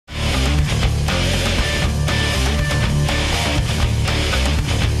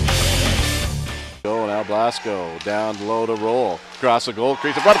Blasco down low to roll. Across the goal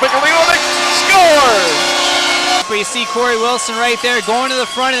crease in front of Piccolino. They score! But you see Corey Wilson right there going to the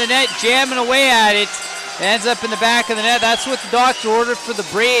front of the net, jamming away at it. It ends up in the back of the net. That's what the doctor ordered for the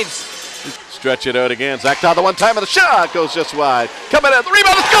Braves. Stretch it out again. Zach Todd the one time and the shot goes just wide. Coming in, the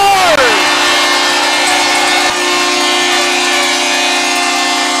rebound, the score!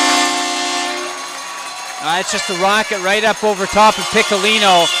 It's just a rocket right up over top of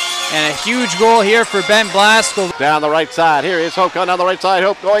Piccolino. And a huge goal here for Ben Blasco. Down the right side. Here is Hope coming down the right side.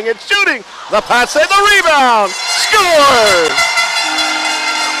 Hope going in, shooting. The pass, save the rebound. Score!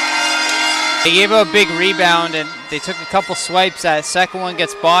 They gave a big rebound and they took a couple swipes. That second one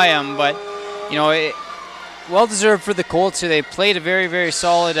gets by them, but you know, well deserved for the Colts here. They played a very, very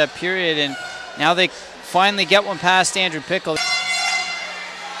solid period, and now they finally get one past Andrew Pickle.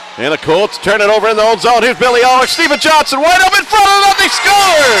 And the Colts turn it over in the own zone. Here's Billy Ulrich, Stephen Johnson wide up in front of them. They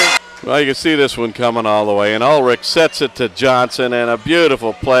score! Well, you can see this one coming all the way, and Ulrich sets it to Johnson, and a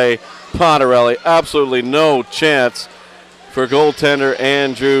beautiful play. Pontarelli, absolutely no chance for goaltender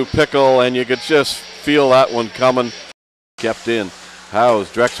Andrew Pickle, and you could just feel that one coming. Kept in.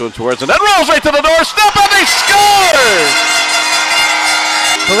 Howes directs one towards, and then rolls right to the doorstep, and they score!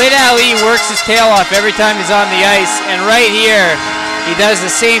 Khalid Ali works his tail off every time he's on the ice, and right here, he does the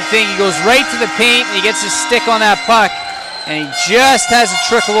same thing. He goes right to the paint, and he gets his stick on that puck, and he just has it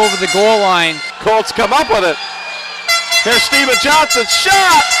trickle over the goal line. Colts come up with it. Here's Stephen Johnson's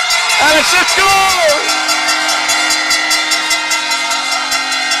shot, and it's a score!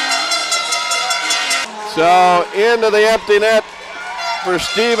 So into the empty net for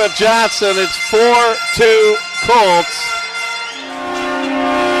Stephen Johnson. It's 4-2 Colts.